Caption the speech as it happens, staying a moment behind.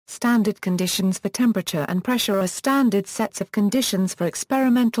Standard conditions for temperature and pressure are standard sets of conditions for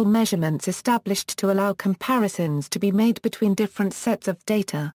experimental measurements established to allow comparisons to be made between different sets of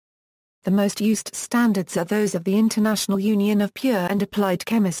data. The most used standards are those of the International Union of Pure and Applied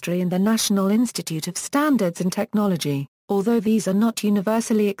Chemistry and the National Institute of Standards and Technology, although these are not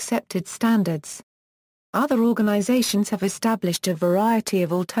universally accepted standards. Other organizations have established a variety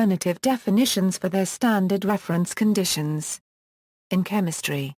of alternative definitions for their standard reference conditions. In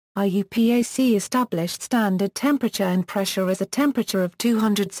chemistry, IUPAC established standard temperature and pressure as a temperature of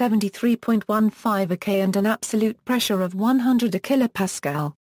 273.15 K and an absolute pressure of 100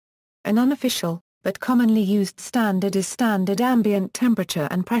 kPa. An unofficial, but commonly used standard is standard ambient temperature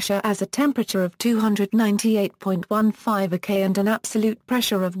and pressure as a temperature of 298.15 K and an absolute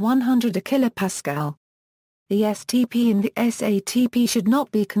pressure of 100 kPa. The STP and the SATP should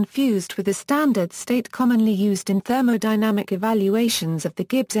not be confused with the standard state commonly used in thermodynamic evaluations of the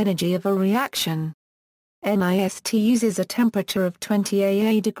Gibbs energy of a reaction. NIST uses a temperature of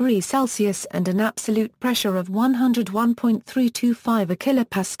 20 degrees Celsius and an absolute pressure of 101.325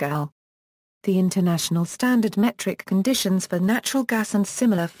 kPa. The international standard metric conditions for natural gas and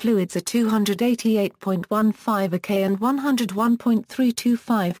similar fluids are 288.15 K and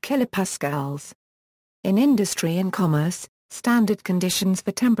 101.325 kPa. In industry and commerce, standard conditions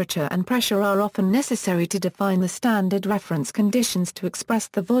for temperature and pressure are often necessary to define the standard reference conditions to express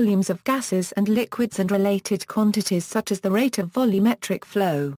the volumes of gases and liquids and related quantities such as the rate of volumetric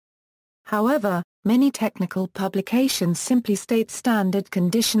flow. However, many technical publications simply state standard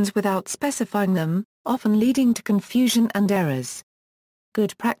conditions without specifying them, often leading to confusion and errors.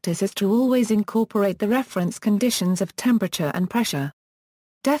 Good practice is to always incorporate the reference conditions of temperature and pressure.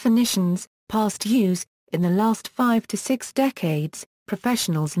 Definitions, past use. In the last 5 to 6 decades,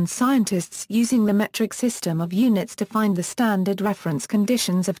 professionals and scientists using the metric system of units defined the standard reference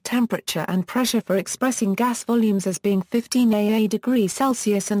conditions of temperature and pressure for expressing gas volumes as being 15 degrees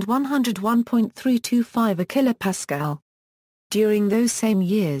Celsius and 101.325 kPa. During those same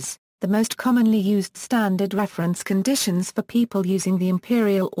years, the most commonly used standard reference conditions for people using the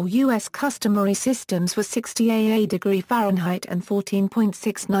imperial or U.S. customary systems were 60 degree Fahrenheit and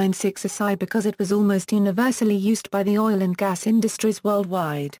 14.696 SI because it was almost universally used by the oil and gas industries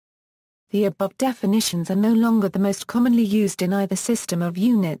worldwide. The above definitions are no longer the most commonly used in either system of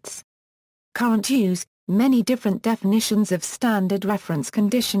units. Current use. Many different definitions of standard reference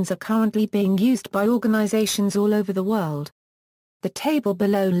conditions are currently being used by organizations all over the world. The table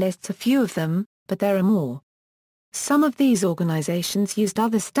below lists a few of them, but there are more. Some of these organizations used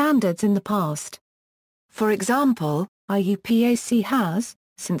other standards in the past. For example, IUPAC has,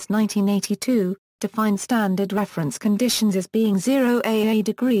 since 1982, defined standard reference conditions as being 0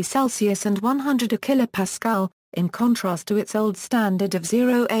 degrees Celsius and 100 kPa, in contrast to its old standard of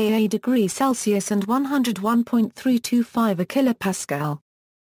 0 degrees Celsius and 101.325 kPa.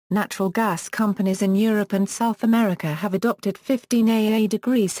 Natural gas companies in Europe and South America have adopted 15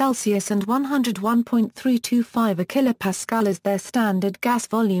 degrees Celsius and 101.325 kPa as their standard gas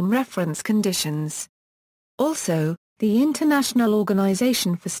volume reference conditions. Also, the International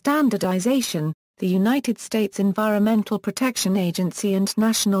Organization for Standardization, the United States Environmental Protection Agency and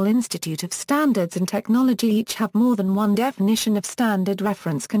National Institute of Standards and Technology each have more than one definition of standard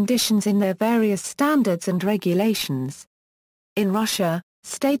reference conditions in their various standards and regulations. In Russia,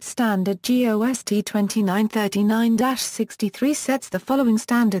 State Standard GOST 2939-63 sets the following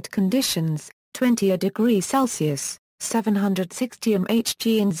standard conditions: 20 degrees Celsius, 760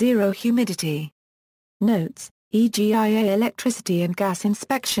 mHg and zero humidity. Notes: EGIA Electricity and Gas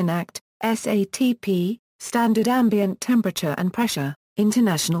Inspection Act, SATP, Standard Ambient Temperature and Pressure,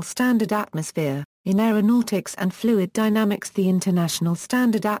 International Standard Atmosphere. In aeronautics and fluid dynamics, the International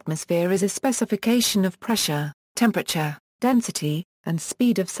Standard Atmosphere is a specification of pressure, temperature, density, and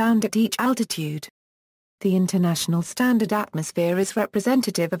speed of sound at each altitude. The International Standard Atmosphere is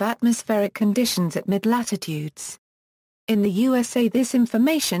representative of atmospheric conditions at mid-latitudes. In the USA, this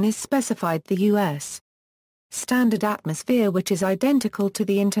information is specified the U.S. Standard Atmosphere, which is identical to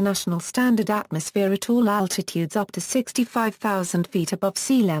the International Standard Atmosphere at all altitudes up to 65,000 feet above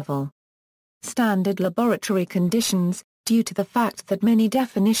sea level. Standard Laboratory Conditions. Due to the fact that many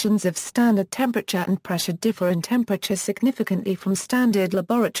definitions of standard temperature and pressure differ in temperature significantly from standard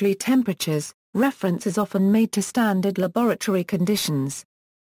laboratory temperatures, reference is often made to standard laboratory conditions.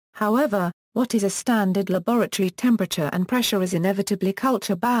 However, what is a standard laboratory temperature and pressure is inevitably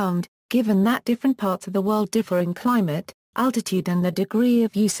culture-bound, given that different parts of the world differ in climate, altitude and the degree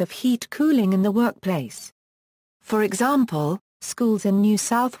of use of heat cooling in the workplace. For example, schools in New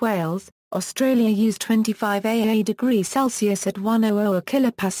South Wales, Australia use 25 AA degree Celsius at 100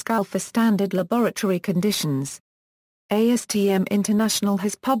 kilopascal for standard laboratory conditions. ASTM International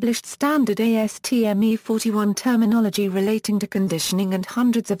has published standard ASTM E41 terminology relating to conditioning and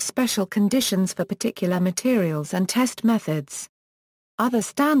hundreds of special conditions for particular materials and test methods. Other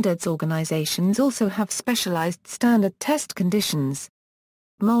standards organizations also have specialized standard test conditions.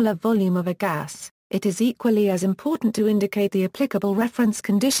 Molar volume of a gas. It is equally as important to indicate the applicable reference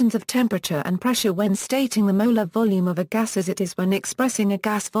conditions of temperature and pressure when stating the molar volume of a gas as it is when expressing a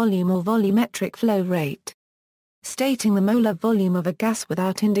gas volume or volumetric flow rate. Stating the molar volume of a gas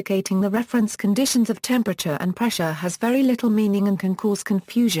without indicating the reference conditions of temperature and pressure has very little meaning and can cause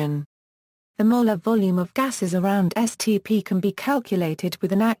confusion. The molar volume of gases around STP can be calculated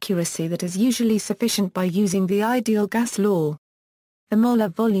with an accuracy that is usually sufficient by using the ideal gas law. The molar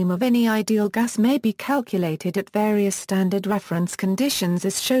volume of any ideal gas may be calculated at various standard reference conditions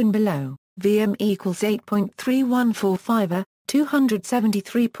as shown below. Vm equals 8.3145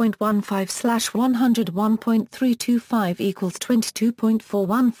 273.15/101.325 equals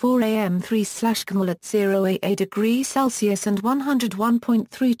 22.414 am3/kmol at 0 degrees Celsius and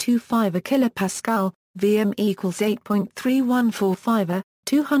 101.325 a kilopascal. Vm equals 8.3145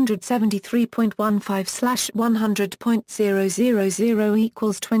 273.15/100.000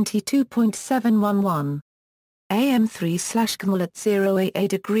 equals 22.711 am3/kmol at 0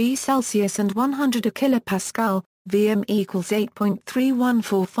 degrees Celsius and 100 a kilopascal. Vm equals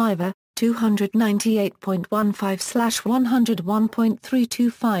 8.3145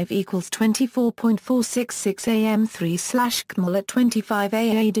 298.15/101.325 equals 24.466 am3/kmol at 25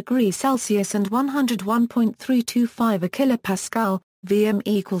 degrees Celsius and 101.325 a kilopascal. Vm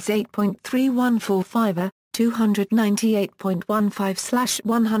equals 8.3145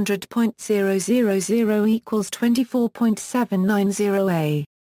 298.15/100.000 equals 24.790 a.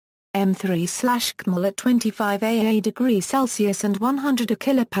 M3/kmol at 25 degrees Celsius and 100 a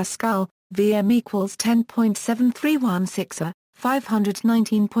kilopascal. Vm equals 10.7316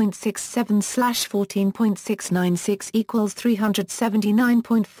 519.67/14.696 equals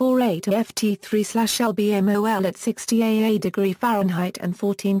 379.48 ft3/lbmol at 60 degree Fahrenheit and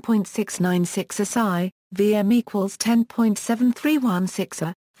 14.696 SI. Vm equals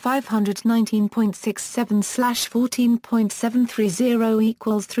 10.7316 519.67/14.730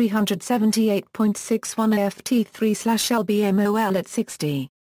 equals 378.61 ft3/lbmol at 60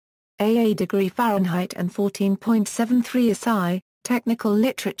 degree Fahrenheit and 14.73 SI. Technical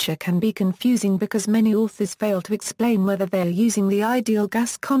literature can be confusing because many authors fail to explain whether they are using the ideal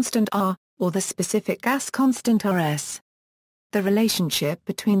gas constant R, or the specific gas constant Rs. The relationship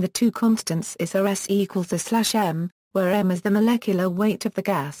between the two constants is Rs equals A/m, where m is the molecular weight of the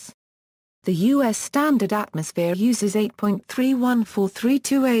gas. The U.S. standard atmosphere uses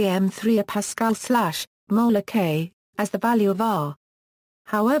 8.31432 am3 a pascal/molar K, as the value of R.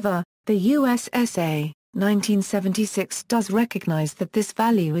 However, the USSA, 1976 does recognize that this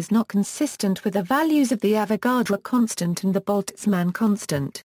value is not consistent with the values of the Avogadro constant and the Boltzmann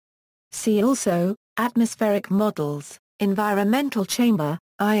constant. See also, atmospheric models, environmental chamber,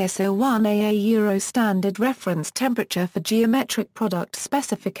 ISO 1AA Euro standard reference temperature for geometric product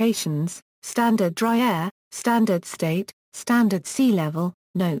specifications, standard dry air, standard state, standard sea level,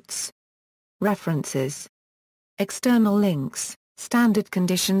 notes. References. External links. Standard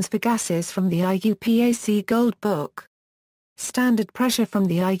conditions for gases from the IUPAC Gold Book. Standard pressure from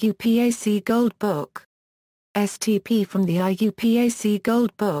the IUPAC Gold Book. STP from the IUPAC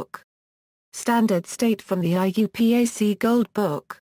Gold Book. Standard state from the IUPAC Gold Book.